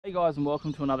Hey guys, and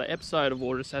welcome to another episode of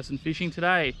Water Assassin Fishing.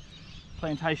 Today,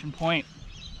 Plantation Point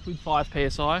with 5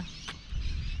 psi,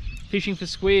 fishing for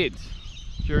squid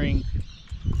during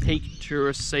peak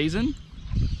tourist season.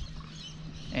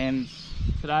 And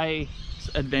today's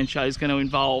adventure is going to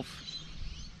involve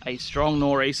a strong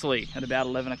nor'easterly at about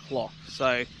 11 o'clock.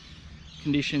 So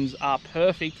conditions are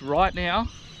perfect right now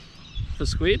for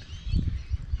squid.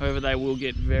 However, they will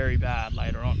get very bad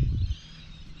later on.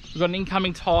 We've got an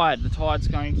incoming tide. The tide's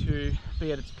going to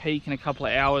be at its peak in a couple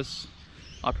of hours.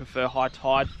 I prefer high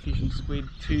tide for fishing squid,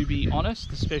 to be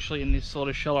honest, especially in this sort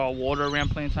of shallower water around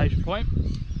Plantation Point.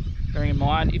 Bearing in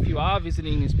mind, if you are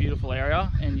visiting this beautiful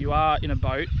area and you are in a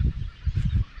boat,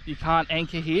 you can't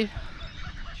anchor here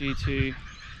due to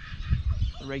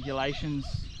the regulations,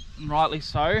 and rightly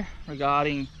so,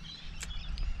 regarding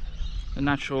the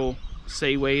natural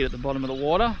seaweed at the bottom of the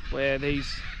water where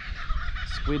these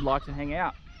squid like to hang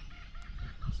out.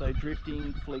 So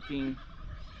drifting, flicking,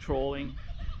 trawling,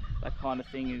 that kind of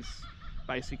thing is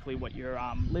basically what you're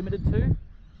limited to.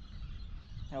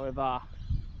 However,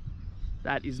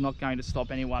 that is not going to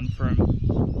stop anyone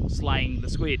from slaying the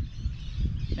squid.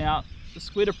 Now, the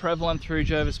squid are prevalent through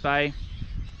Jervis Bay.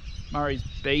 Murray's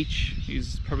Beach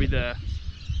is probably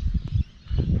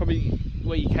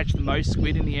where you catch the most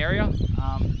squid in the area.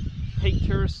 Peak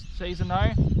tourist season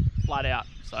though, flat out,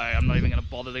 so I'm not even going to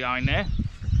bother going there.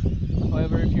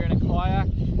 However, if you're in a kayak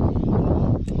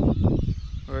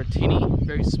or a tinny,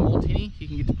 very small tinny, you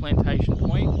can get to Plantation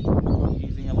Point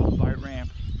using a little boat ramp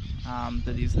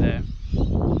that is there. A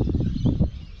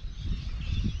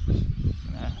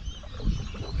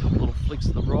couple little flicks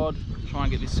of the rod, try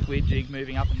and get this squid jig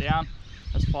moving up and down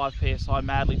as 5 psi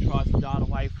madly tries to dart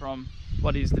away from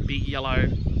what is the big yellow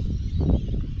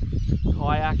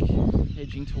kayak,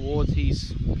 edging towards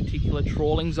his particular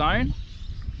trawling zone.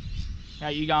 How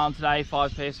are you going today,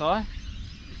 5 psi?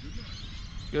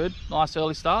 Good, nice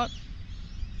early start.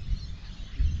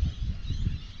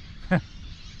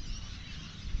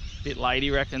 Bit late, he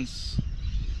reckons.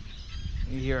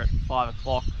 You're here at 5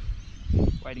 o'clock,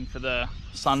 waiting for the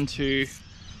sun to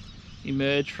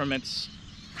emerge from its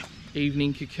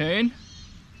evening cocoon.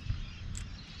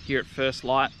 Here at first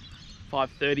light,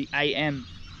 5:30 AM,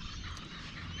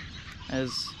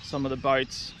 as some of the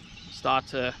boats start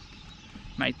to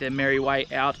make their merry way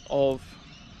out of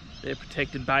their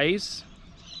protected bays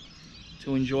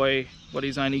to enjoy what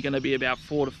is only going to be about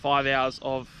 4 to 5 hours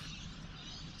of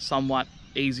somewhat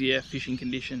easier fishing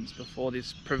conditions before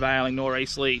this prevailing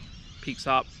nor'easterly picks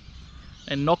up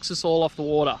and knocks us all off the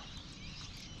water.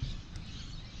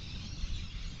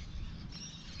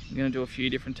 I'm going to do a few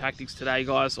different tactics today,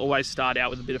 guys. Always start out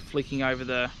with a bit of flicking over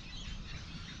the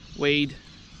weed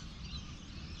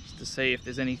just to see if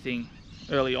there's anything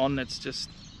early on that's just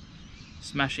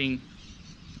smashing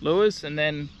lures, and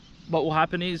then what will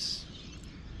happen is,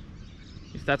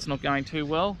 if that's not going too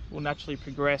well, we'll naturally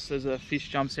progress as a fish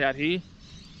jumps out here.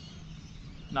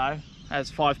 No, as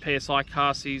 5 psi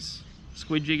casts his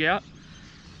squid jig out,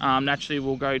 naturally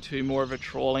we'll go to more of a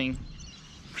trawling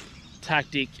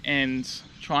tactic and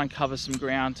try and cover some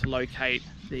ground to locate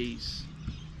these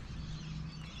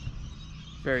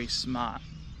very smart,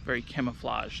 very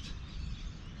camouflaged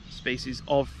species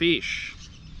of fish.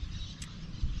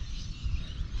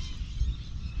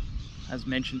 As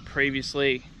mentioned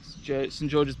previously,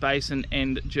 St George's Basin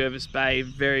and Jervis Bay,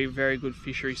 very, very good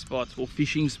fishery spots, or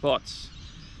fishing spots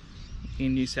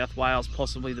in New South Wales,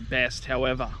 possibly the best.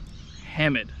 However,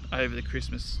 hammered over the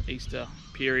Christmas, Easter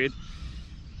period,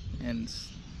 and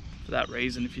for that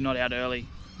reason, if you're not out early,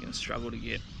 you're going to struggle to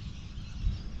get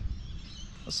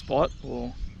a spot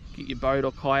or get your boat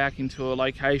or kayak into a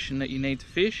location that you need to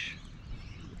fish.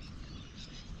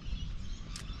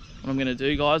 What I'm going to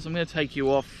do, guys, I'm going to take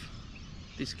you off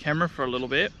this camera for a little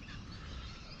bit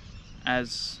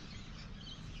as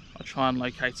I try and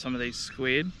locate some of these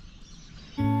squid.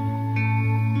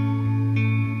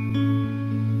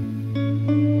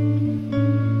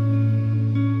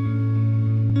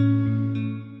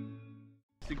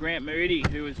 Grant Moody,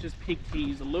 who has just picked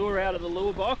his lure out of the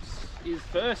lure box, is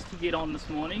first to get on this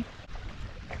morning.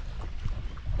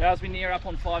 As we near up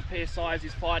on 5 psi,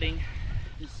 he's fighting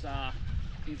this,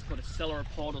 he's got a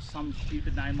cellaropod or some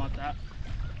stupid name like that.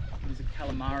 It is a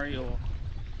calamari, or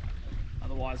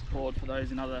otherwise called, for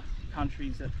those in other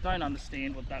countries that don't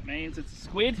understand what that means, it's a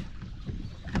squid.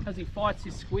 As he fights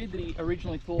his squid that he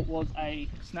originally thought was a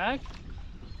snag,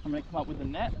 I'm going to come up with a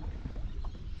net,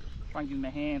 try and give him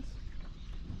a hand.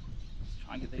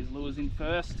 Try and get these lures in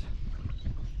first.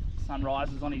 Sun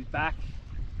rises on his back,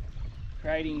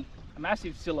 creating a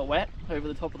massive silhouette over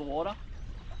the top of the water.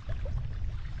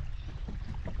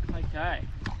 Okay,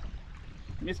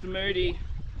 Mr. Moody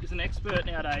is an expert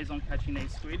nowadays on catching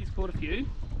these squid. He's caught a few.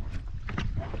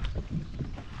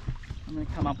 I'm going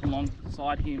to come up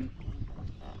alongside him.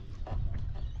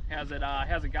 How's it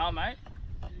going, mate?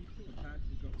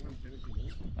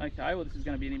 Okay, well this is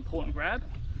going to be an important grab.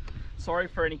 Sorry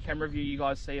for any camera view you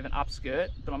guys see of an upskirt,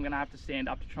 but I'm going to have to stand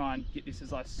up to try and get this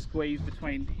as I squeeze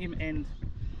between him and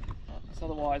us,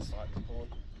 otherwise.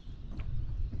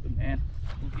 Good man,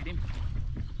 we'll get him.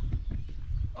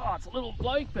 Oh, it's a little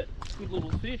bloke, but it's a good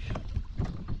little fish.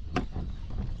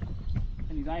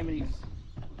 And he's aiming his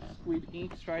squid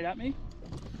ink straight at me.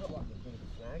 Felt like a bit of a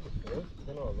snag at first,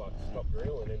 then I was like, stopped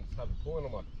drilling and started pulling.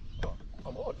 I'm like, oh,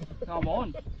 come on. Come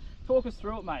on. Talk us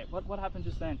through it, mate. What happened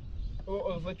just then? Well,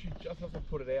 I was literally just as I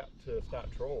put it out to start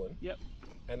trawling. Yep.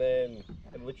 And then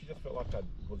it literally just felt like I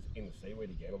was in the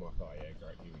seaweed again. I'm like, oh yeah,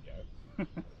 great, here we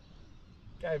go.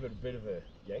 Gave it a bit of a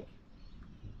yank.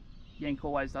 Yank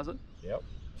always does it. Yep.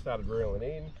 Started reeling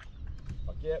in.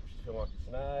 Like, yep, just feeling like a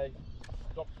snag.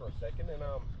 Stopped for a second and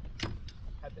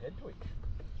had the head twitch.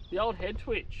 The old head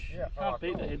twitch. Yeah. Can't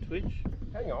beat the head twitch.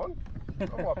 Hang on.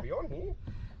 I might be on here.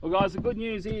 Well guys, the good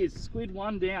news is squid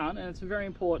 1 down, and it's a very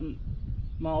important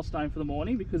milestone for the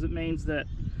morning because it means that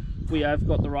we have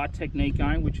got the right technique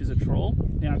going, which is a trawl.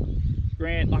 Now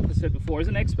Grant, like I said before, is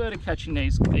an expert at catching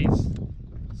these squid.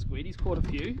 He's caught a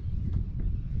few.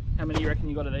 How many you reckon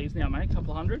you got of these now, mate? A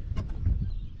couple of hundred?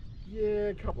 Yeah,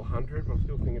 a couple of hundred, but I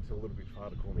still think it's a little bit far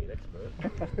to call me an expert.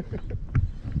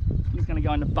 He's going to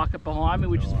go in the bucket behind me,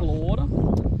 which is full of water.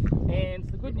 And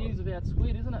the good news about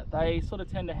squid, isn't it? They sort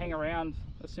of tend to hang around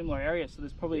a similar area. So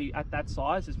there's probably, at that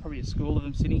size, there's probably a school of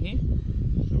them sitting here.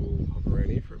 So we'll hop around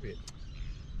here for a bit.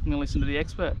 I'm going to listen to the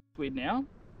expert. Squid now.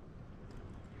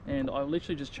 And I've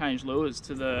literally just changed lures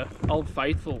to the Old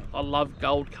Faithful. I love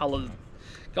gold coloured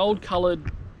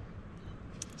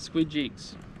squid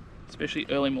jigs, especially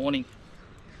early morning.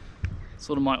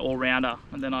 Sort of my all-rounder,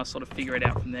 and then I sort of figure it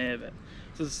out from there. But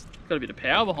it's got a bit of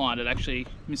power behind it actually,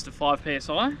 Mr. 5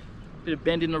 PSI. Bit of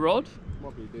bend in the rod.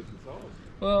 Might be a decent size.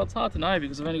 Well, it's hard to know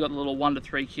because I've only got the little 1 to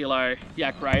 3 kilo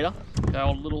yak raider, the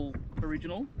old little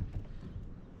original.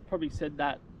 Probably said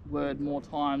that word more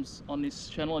times on this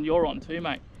channel, and you're on too,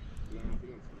 mate.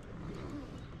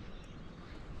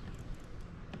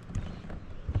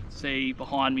 See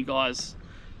behind me, guys,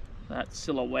 that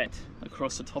silhouette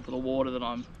across the top of the water that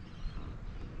I'm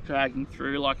dragging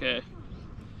through like a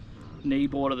knee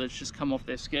boarder that's just come off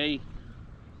their ski.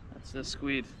 That's the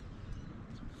squid.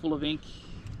 It's full of ink.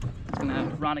 It's going to have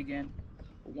to run again.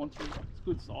 Or want to. It's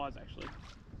good size actually.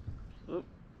 Oh,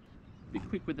 bit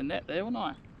quick with the net there, wasn't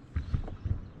I?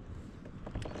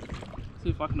 See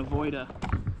if I can avoid a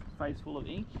face full of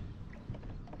ink.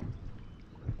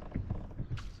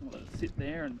 So I'll let it sit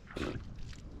there and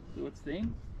do its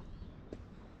thing.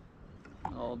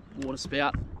 Old water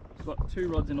spout. It's got 2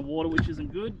 rods in the water, which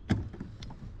isn't good.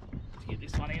 Let's get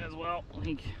this one in as well. I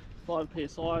think 5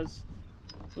 PSIs.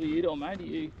 What are you doing, mate? Are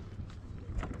you?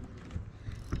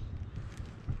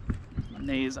 My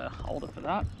knee is a holder for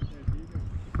that.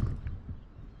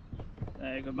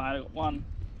 There, good mate. I got one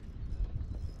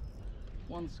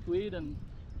squid and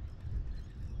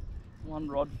 1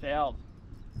 rod fouled.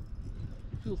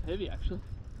 Feels heavy actually.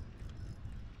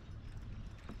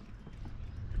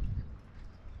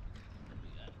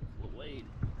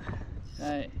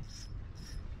 Okay.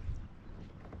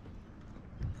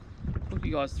 Talk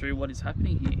you guys through what is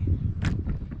happening here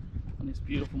on this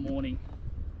beautiful morning.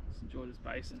 Let's enjoy this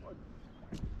basin.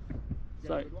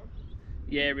 So,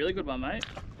 yeah, really good one, mate.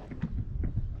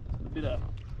 A bit of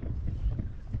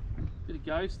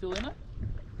go still in it.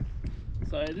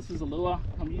 So this is a lure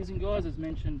I'm using, guys. As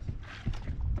mentioned,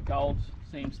 gold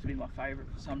seems to be my favourite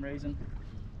for some reason.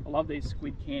 I love these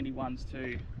squid candy ones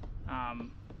too.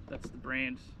 That's the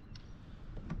brand.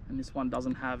 And this one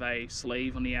doesn't have a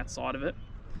sleeve on the outside of it.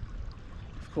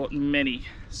 I've caught many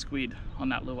squid on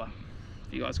that lure.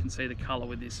 If you guys can see the colour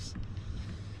with this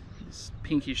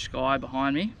pinkish sky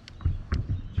behind me.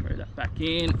 Throw that back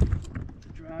in,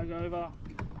 drag over.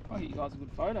 I'll get you guys a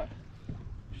good photo.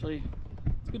 Actually,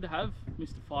 it's good to have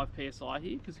Mr. 5 PSI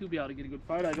here because he'll be able to get a good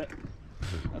photo, but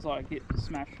as I get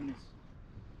smashed from this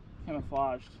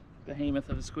camouflaged behemoth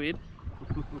of a squid.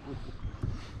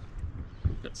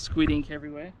 Got squid ink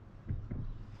everywhere.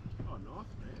 Oh, nice,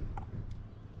 man.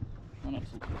 Oh, not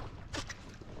so.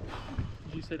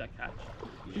 Did you see that catch?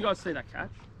 Did you guys see that catch?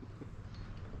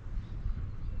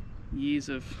 Years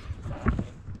of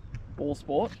ball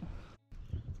sport.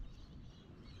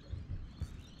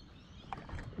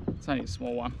 It's only a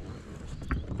small one.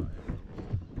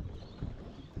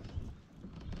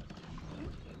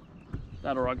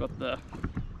 That or I got the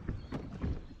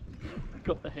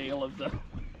heel of the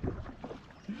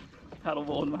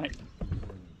Paddleboard, mate.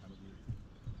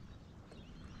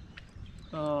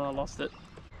 Oh, I lost it.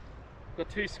 Got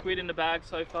 2 squid in the bag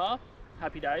so far.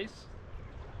 Happy days.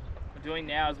 What we're doing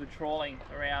now is we're trawling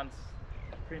around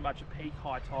pretty much a peak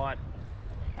high tide.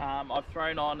 I've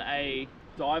thrown on a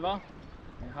diver,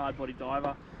 a hard body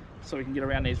diver, so we can get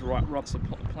around these rocks of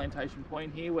Plantation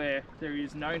Point here where there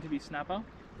is known to be snapper.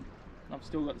 I've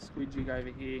still got the squid jig over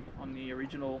here on the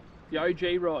original, the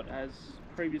OG rod as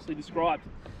previously described.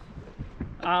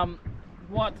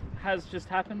 What has just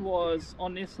happened was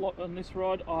on this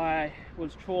rod I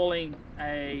was trawling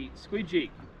a squid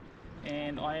jig,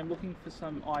 and I am looking for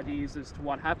some ideas as to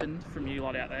what happened from you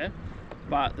lot out there.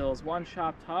 But there was one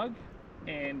sharp tug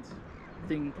and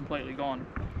thing completely gone,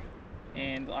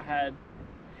 and I had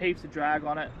heaps of drag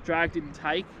on it. Drag didn't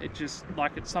take, it just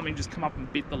like something just come up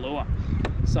and bit the lure.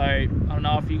 So I don't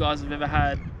know if you guys have ever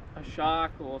had a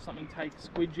shark or something take a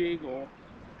squid jig or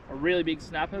a really big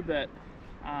snapper, but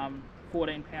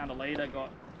 14 pound a litre got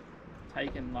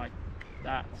taken like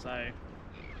that. So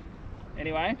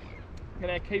anyway, I'm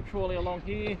gonna keep trawling along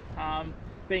here,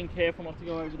 being careful not to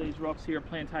go over these rocks here at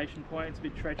Plantation Point. It's a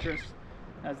bit treacherous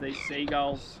as these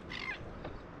seagulls,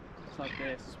 it's like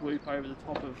they swoop over the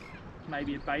top of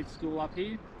maybe a bait school up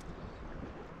here,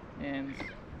 and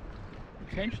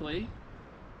potentially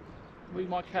we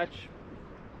might catch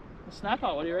a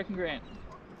snapper. What do you reckon, Grant?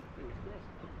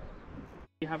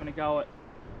 You're having a go at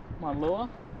my lure.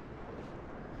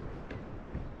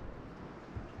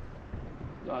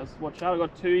 Guys, watch out, I've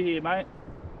got 2 here, mate.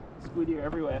 Squid here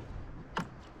everywhere.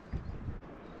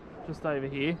 Just over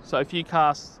here. So if you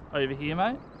cast over here,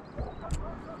 mate,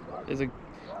 there's a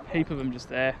heap of them just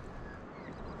there.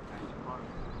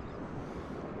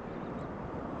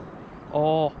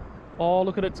 Oh,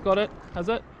 look at it, it's got it, has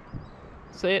it?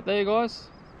 See it there, guys?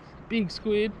 Big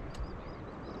squid.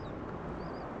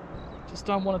 Just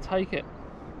don't want to take it.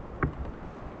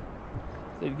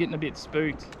 They're getting a bit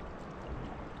spooked.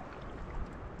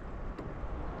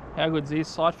 How good's this?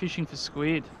 Sight fishing for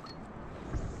squid.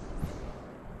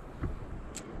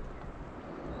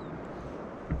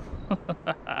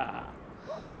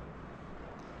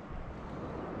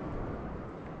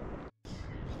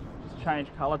 Just change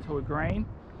colour to a green.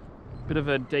 Bit of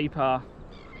a deeper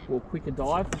or quicker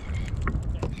dive.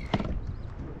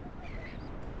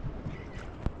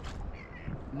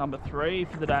 Number 3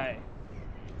 for the day.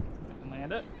 I can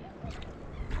land it.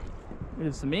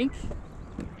 Here's some ink.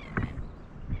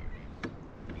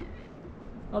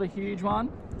 Not a huge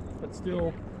one, but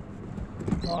still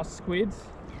nice squids.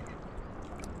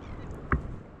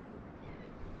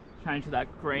 Change to that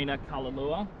greener colour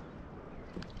lure.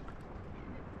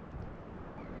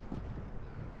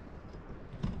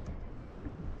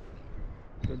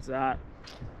 Good's that.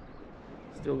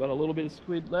 Still got a little bit of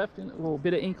squid left in it, a little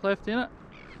bit of ink left in it.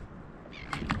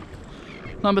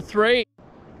 Number 3.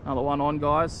 Another one on,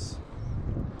 guys.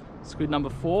 Squid number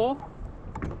 4.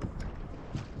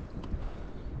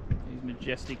 These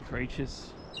majestic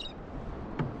creatures.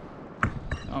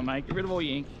 Oh mate, get rid of all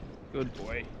your ink. Good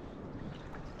boy.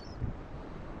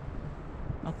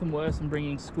 Nothing worse than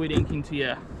bringing squid ink into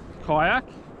your kayak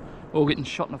or getting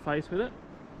shot in the face with it.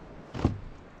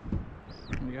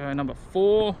 Here we go, number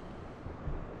 4.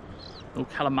 Little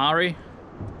calamari.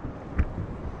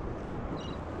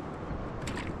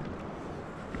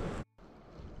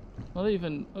 Not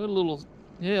even, I got a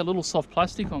little soft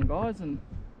plastic on, guys, and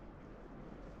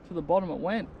to the bottom it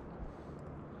went.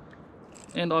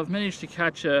 And I've managed to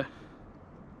catch one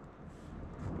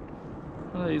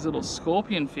of these little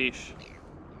scorpion fish.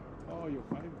 Oh, your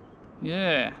favourite.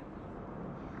 Yeah.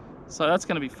 So that's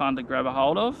going to be fun to grab a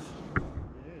hold of. Yeah,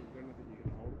 you don't know that you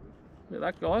can hold it. Look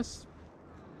at that, guys.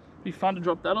 Be fun to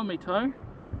drop that on me toe.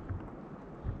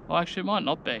 Well, actually it might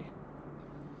not be.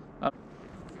 There's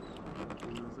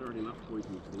already enough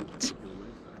poison to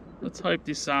Let's hope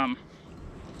this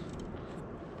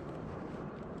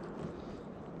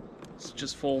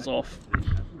just falls off.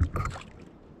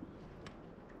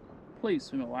 Please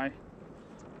swim away.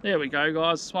 There we go,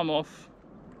 guys, swum off.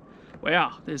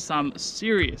 Wow, there's some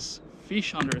serious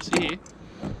fish under us here.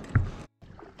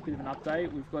 Bit of an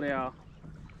update, we've got our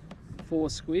 4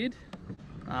 squid.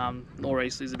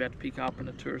 Nor'easter's about to pick up and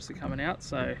the tourists are coming out,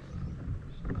 so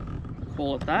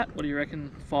call it that. What do you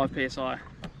reckon? 5 psi.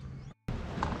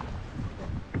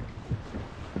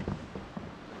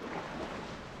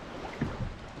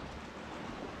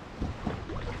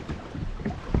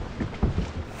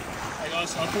 Hey guys,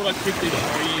 so I thought I'd quickly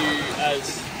show you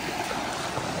as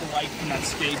the wake from that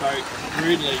ski boat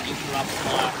rudely interrupts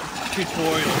my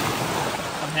tutorial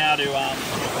on how to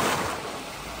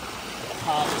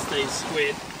harvest these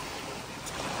squid.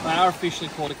 They are officially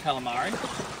called a calamari.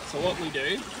 So what we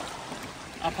do,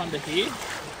 up under here,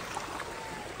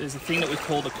 there's a thing that we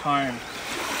call the comb.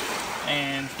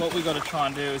 And what we've got to try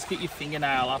and do is get your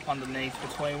fingernail up underneath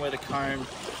between where the comb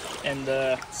and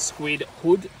the squid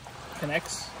hood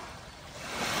connects.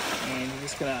 And you're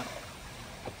just going to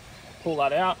pull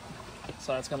that out.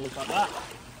 So it's going to look like that.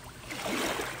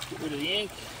 Get rid of the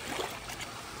ink.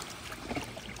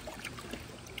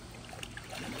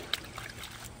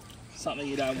 Something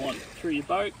you don't want through your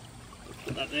boat.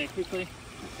 Put that there quickly.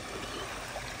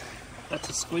 That's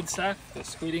a squid sack, the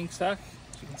squid ink sack,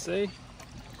 as you can see.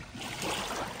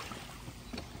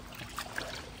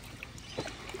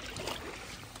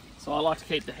 So I like to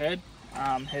keep the head.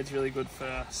 Head's really good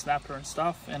for snapper and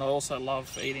stuff, and I also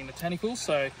love eating the tentacles,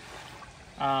 so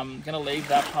I'm going to leave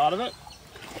that part of it.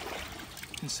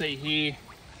 You can see here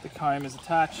the comb is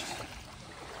attached,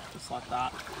 just like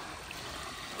that.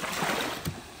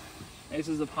 This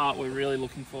is the part we're really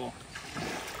looking for.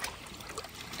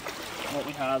 What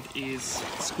we have is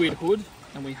squid hood,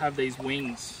 and we have these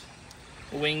wings.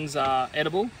 The wings are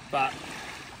edible, but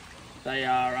they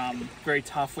are very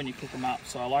tough when you cook them up,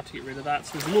 so I like to get rid of that.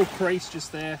 So there's a little crease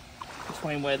just there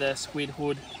between where the squid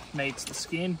hood meets the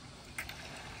skin.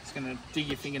 It's going to dig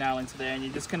your fingernail into there, and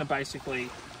you're just going to basically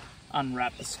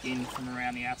unwrap the skin from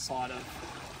around the outside of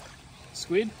the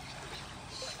squid,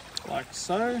 like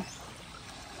so.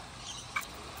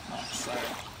 Like so.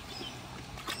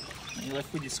 And you're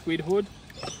left with your squid hood,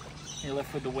 and you're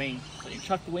left with the wing. So you can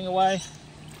chuck the wing away.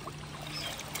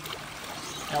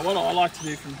 Now what I like to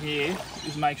do from here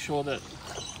is make sure that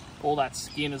all that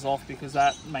skin is off, because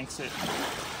that makes it,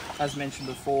 as mentioned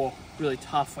before, really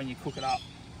tough when you cook it up.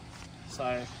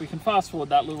 So we can fast forward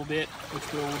that little bit,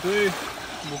 which we will do.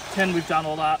 We'll pretend we've done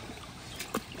all that.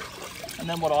 And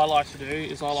then what I like to do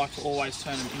is I like to always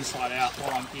turn them inside out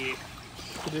while I'm here.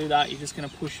 To do that, you're just going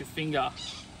to push your finger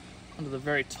under the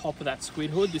very top of that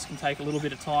squid hood. This can take a little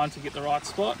bit of time to get the right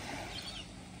spot.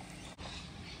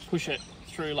 Push it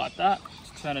through like that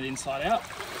to turn it inside out.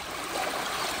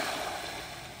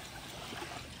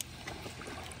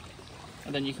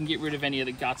 And then you can get rid of any of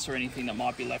the guts or anything that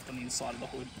might be left on the inside of the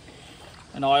hood.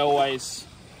 And I always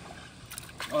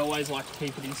like to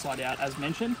keep it inside out, as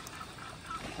mentioned.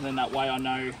 And then that way I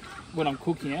know when I'm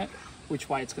cooking it which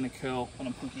way it's going to curl when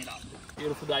I'm cooking it up.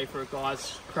 Beautiful day for it,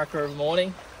 guys. Cracker of a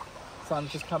morning.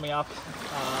 Sun's just coming up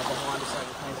behind us at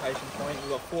the plantation point.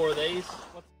 We've got 4 of these.